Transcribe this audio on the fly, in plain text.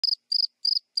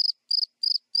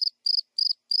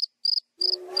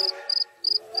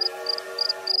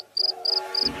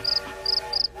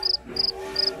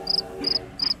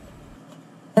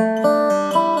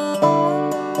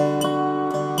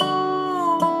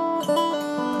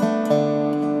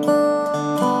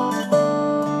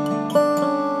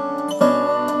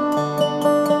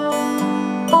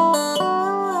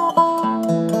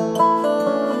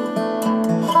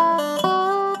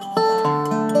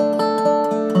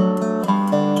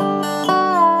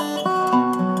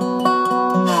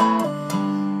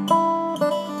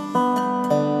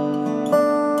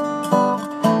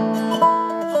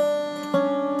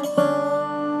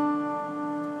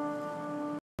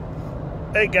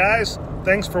guys,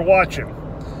 thanks for watching.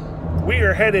 We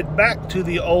are headed back to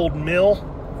the old mill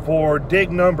for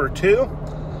dig number 2.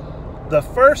 The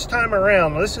first time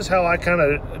around, this is how I kind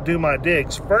of do my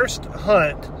digs. First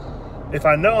hunt, if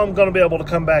I know I'm going to be able to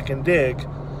come back and dig,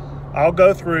 I'll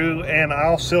go through and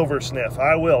I'll silver sniff.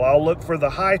 I'll look for the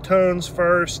high tones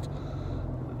first.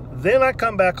 Then I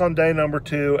come back on day number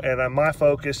 2 and my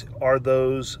focus are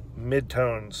those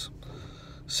mid-tones.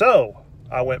 So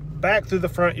I went back through the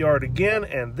front yard again,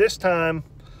 and this time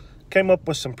came up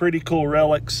with some pretty cool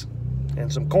relics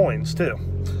and some coins too.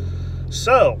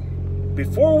 So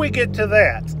before we get to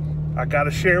that, I got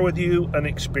to share with you an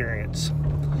experience.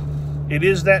 It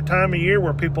is that time of year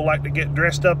where people like to get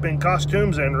dressed up in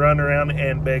costumes and run around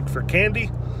and beg for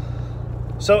candy.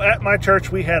 So at my church,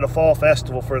 we had a fall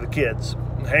festival for the kids.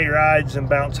 Hay rides and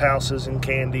bounce houses and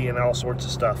candy and all sorts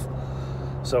of stuff.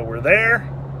 So we're there,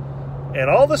 and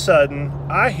all of a sudden,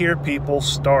 I hear people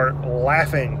start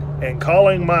laughing and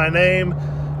calling my name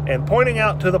and pointing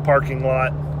out to the parking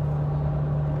lot.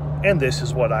 And this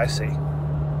is what I see.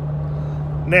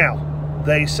 Now,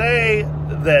 they say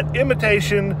that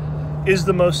imitation is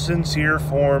the most sincere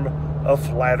form of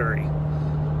flattery.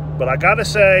 But I gotta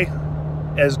say,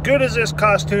 as good as this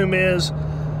costume is,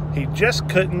 he just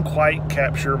couldn't quite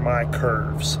capture my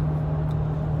curves.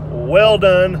 Well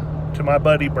done to my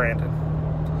buddy Brandon.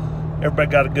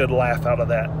 Everybody got a good laugh out of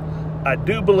that. I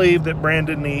do believe that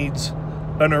Brandon needs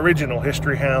an original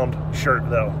History Hound shirt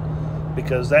though,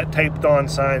 because that taped on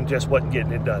sign just wasn't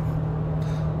getting it done.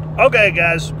 Okay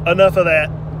guys, enough of that,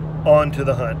 on to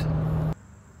the hunt.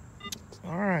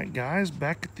 All right guys,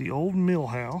 back at the old mill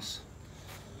house.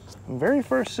 Very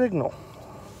first signal.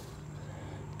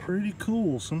 Pretty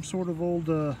cool, some sort of old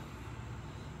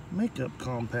makeup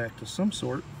compact of some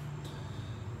sort.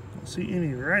 Don't see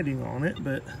any writing on it,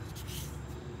 but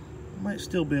might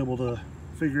still be able to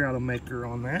figure out a maker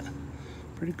on that.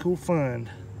 Pretty cool find.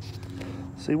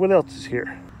 See what else is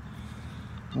here.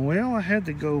 Well, I had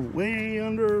to go way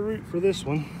under a root for this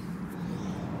one,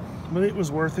 but it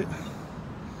was worth it.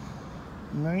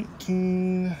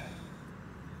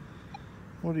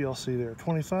 What do y'all see there?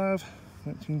 25,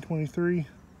 1923,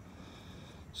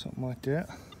 something like that.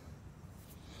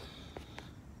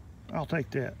 I'll take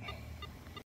that.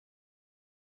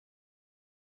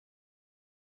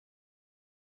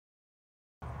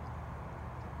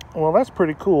 Well, that's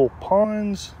pretty cool.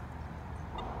 Pond's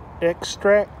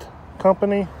Extract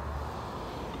Company,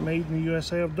 made in the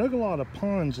USA. I've dug a lot of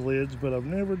Pond's lids, but I've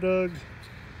never dug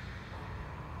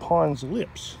Pond's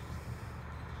lips.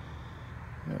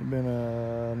 That would have been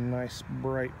a nice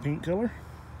bright pink color.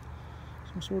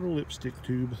 Some sort of lipstick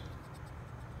tube.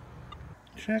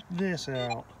 Check this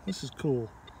out. This is cool.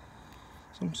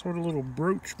 Some sort of little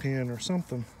brooch pin or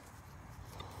something.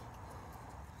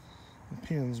 The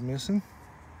pin's missing.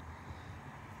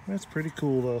 That's pretty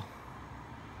cool though.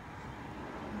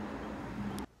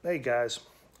 Hey guys,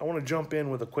 I want to jump in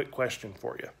with a quick question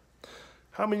for you.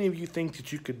 How many of you think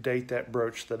that you could date that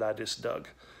brooch that I just dug?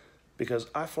 Because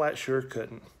I flat sure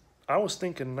couldn't. I was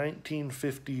thinking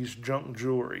 1950s junk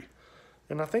jewelry.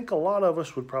 And I think a lot of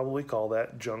us would probably call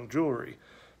that junk jewelry.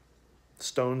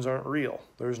 Stones aren't real.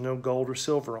 There's no gold or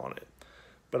silver on it.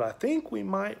 But I think we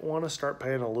might want to start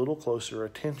paying a little closer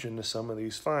attention to some of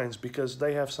these finds because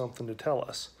they have something to tell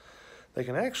us. They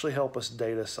can actually help us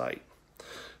date a site.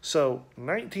 So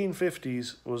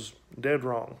 1950s was dead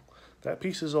wrong. That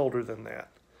piece is older than that.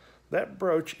 That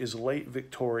brooch is late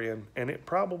Victorian, and it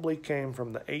probably came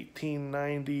from the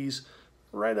 1890s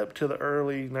right up to the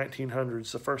early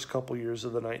 1900s, the first couple years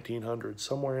of the 1900s,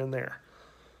 somewhere in there.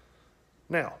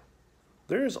 Now,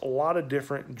 there's a lot of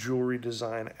different jewelry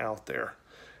design out there,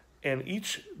 and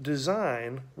each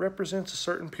design represents a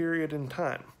certain period in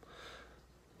time.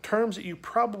 Terms that you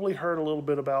probably heard a little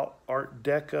bit about: Art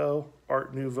Deco,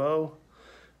 Art Nouveau.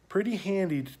 Pretty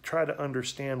handy to try to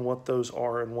understand what those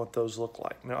are and what those look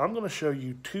like. Now I'm going to show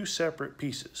you two separate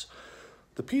pieces.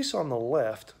 The piece on the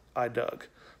left I dug.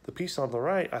 The piece on the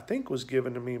right I think was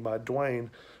given to me by Dwayne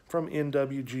from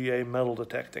NWGA Metal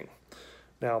Detecting.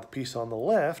 Now the piece on the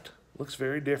left looks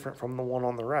very different from the one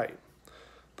on the right.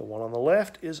 The one on the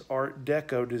left is Art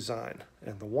Deco design,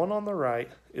 and the one on the right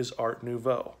is Art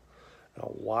Nouveau.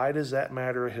 Now why does that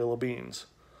matter a hill of beans?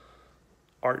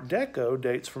 Art Deco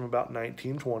dates from about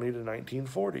 1920 to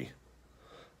 1940.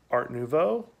 Art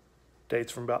Nouveau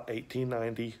dates from about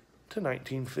 1890 to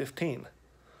 1915.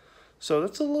 So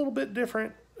that's a little bit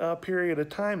different period of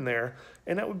time there,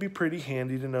 and that would be pretty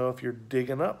handy to know if you're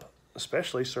digging up,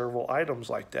 especially several items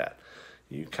like that.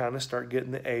 You kind of start getting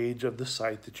the age of the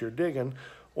site that you're digging,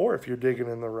 or if you're digging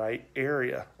in the right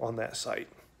area on that site.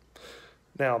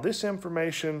 Now, this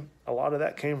information, a lot of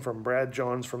that came from Brad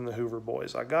Johns from the Hoover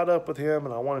Boys. I got up with him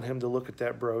and I wanted him to look at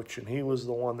that brooch, and he was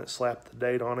the one that slapped the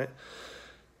date on it.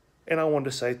 And I wanted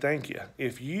to say thank you.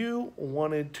 If you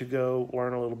wanted to go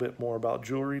learn a little bit more about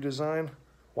jewelry design,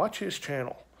 watch his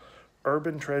channel,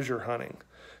 Urban Treasure Hunting.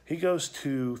 He goes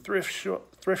to thrift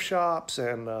shops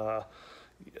and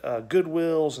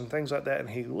Goodwills and things like that,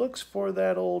 and he looks for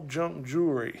that old junk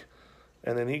jewelry.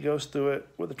 And then he goes through it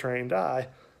with a trained eye,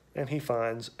 and he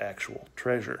finds actual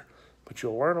treasure. But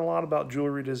you'll learn a lot about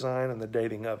jewelry design and the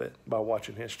dating of it by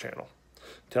watching his channel.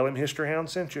 Tell him History Hound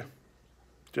sent you.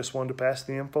 Just wanted to pass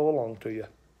the info along to you.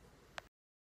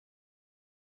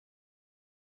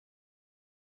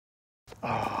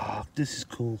 Ah, this is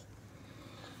cool.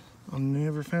 I've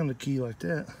never found a key like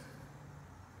that.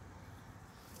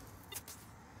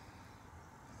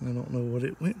 I don't know what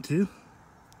it went to.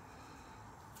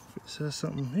 If it says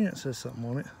something, yeah, it says something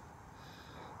on it.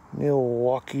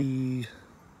 Milwaukee,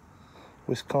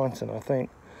 Wisconsin, I think.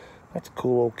 That's a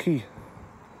cool old key.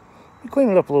 Let me clean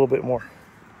it up a little bit more.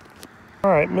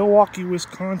 All right, Milwaukee,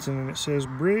 Wisconsin, and it says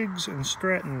Briggs and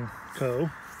Stratton Co.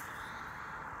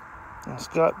 It's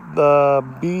got the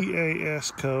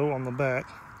BAS Co. on the back.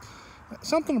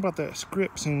 Something about that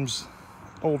script seems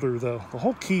older, though. The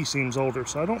whole key seems older,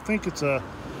 so I don't think it's a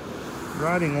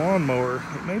riding lawnmower.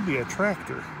 It may be a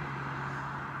tractor.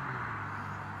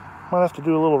 Might have to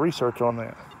do a little research on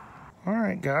that. All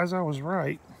right, guys, I was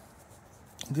right.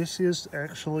 This is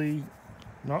actually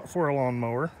not for a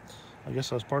lawnmower. I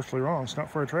guess I was partially wrong. It's not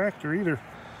for a tractor either.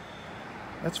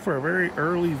 That's for a very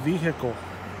early vehicle.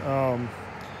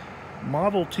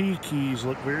 Model T keys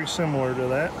look very similar to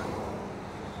that,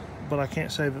 but I can't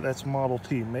say that that's Model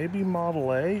T. Maybe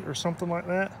Model A or something like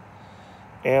that.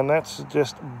 And that's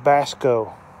just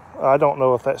Basco. I don't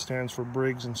know if that stands for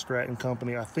Briggs and Stratton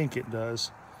Company. I think it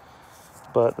does.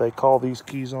 But they call these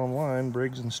keys online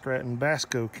Briggs and Stratton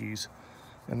Basco keys.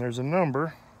 And there's a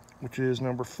number, which is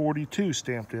number 42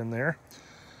 stamped in there.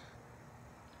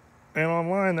 And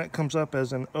online that comes up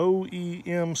as an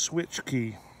OEM switch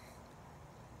key.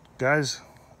 Guys,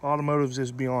 automotives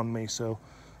is beyond me, so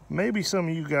maybe some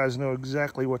of you guys know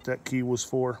exactly what that key was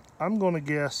for. I'm going to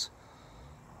guess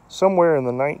somewhere in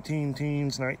the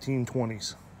 19-teens,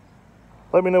 1920s.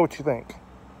 Let me know what you think.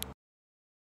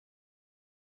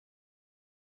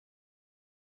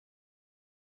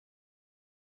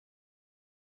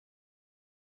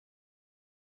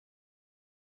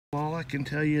 All I can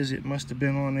tell you is it must have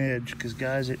been on edge, because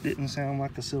guys, it didn't sound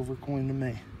like a silver coin to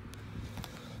me.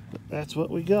 But that's what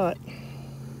we got.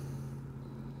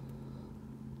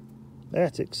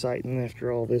 That's exciting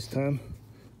after all this time.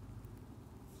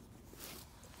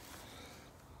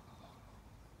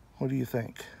 What do you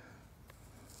think?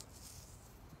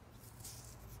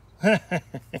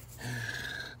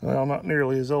 Well, not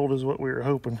nearly as old as what we were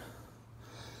hoping.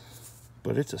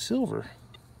 But it's a silver.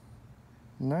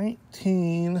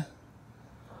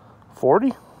 1940?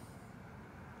 Is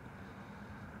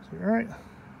that right?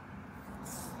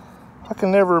 I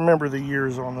can never remember the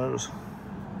years on those.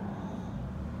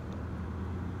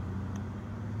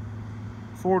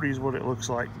 40 is what it looks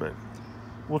like, but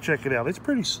we'll check it out. It's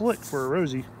pretty slick for a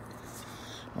Rosie.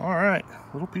 All right,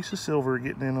 little piece of silver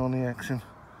getting in on the action.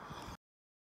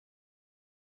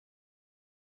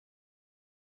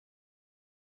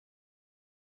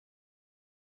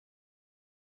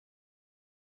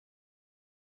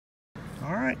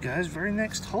 All right, guys, very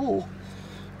next hole,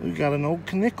 we got an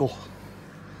old nickel.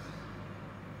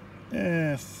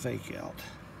 Fake out.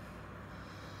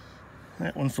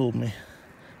 That one fooled me.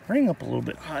 Ring up a little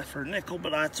bit high for a nickel,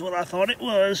 but that's what I thought it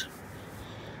was.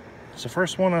 It's the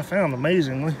first one I found,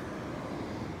 amazingly.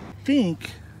 I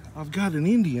think I've got an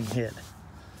Indian head.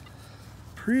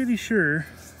 Pretty sure.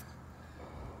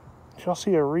 Did y'all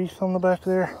see a wreath on the back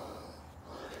there?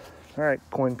 All right,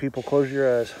 coin people, close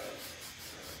your eyes.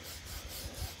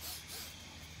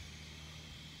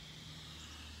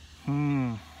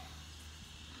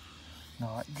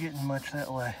 Not getting much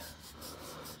that way.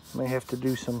 May have to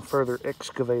do some further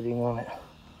excavating on it.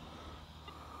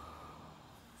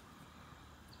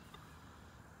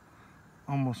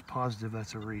 Almost positive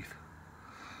that's a wreath.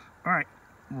 All right,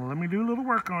 well, let me do a little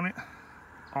work on it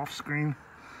off screen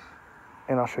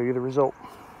and I'll show you the result.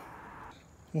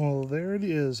 Well, there it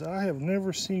is. I have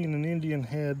never seen an Indian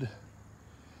head.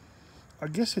 I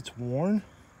guess it's worn,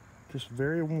 just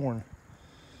very worn.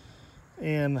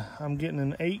 And I'm getting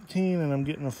an 18 and I'm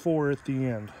getting a 4 at the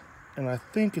end. And I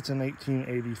think it's an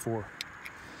 1884.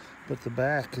 But the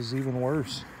back is even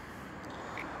worse.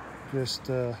 Just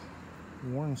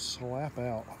worn slap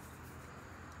out.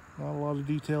 Not a lot of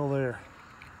detail there.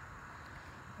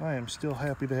 I am still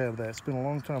happy to have that. It's been a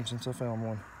long time since I found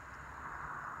one.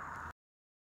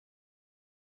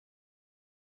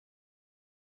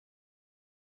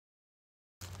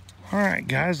 All right,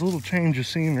 guys, a little change of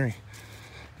scenery.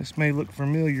 This may look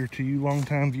familiar to you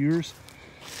longtime viewers.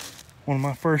 One of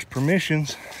my first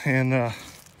permissions, and I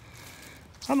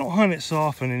don't hunt it so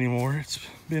often anymore. It's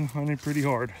been hunted pretty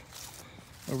hard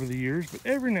over the years, but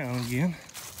every now and again,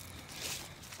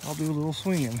 I'll do a little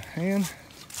swinging, and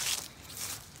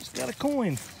just got a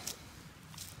coin.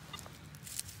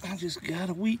 I just got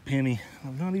a wheat penny.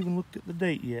 I've not even looked at the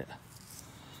date yet.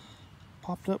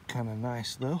 Popped up kind of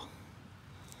nice though.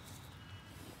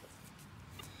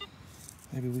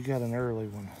 Maybe we got an early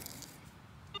one.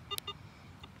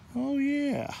 Oh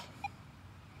yeah,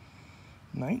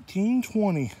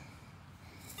 1920.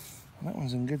 That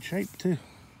one's in good shape too.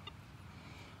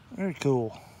 Very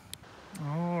cool.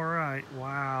 All right,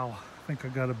 wow. I think I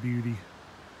got a beauty.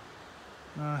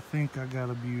 I think I got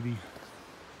a beauty.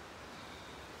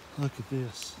 Look at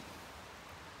this.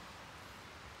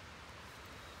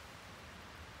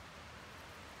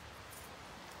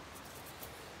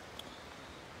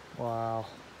 Wow.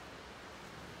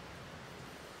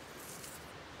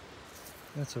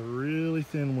 That's a really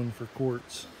thin one for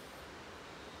quartz.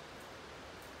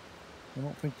 I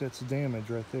don't think that's damage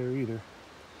right there either.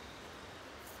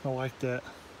 I like that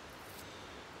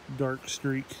dark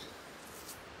streak.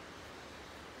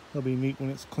 That'll be neat when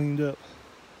it's cleaned up.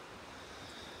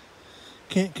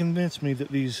 Can't convince me that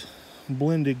these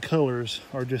blended colors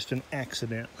are just an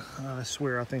accident. I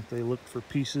swear I think they look for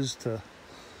pieces to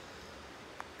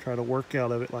try to work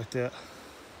out of it like that.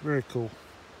 Very cool.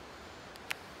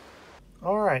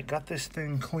 All right, got this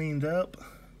thing cleaned up.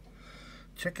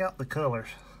 Check out the colors.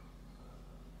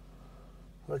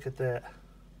 Look at that.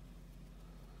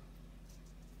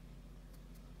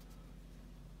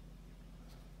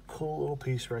 Cool little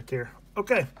piece right there.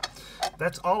 Okay,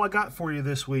 that's all I got for you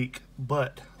this week,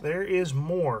 but there is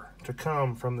more to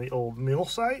come from the old mill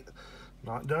site.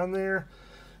 Not done there.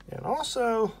 And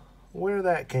also where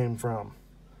that came from.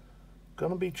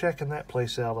 Gonna be checking that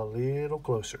place out a little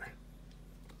closer.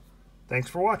 Thanks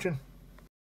for watching.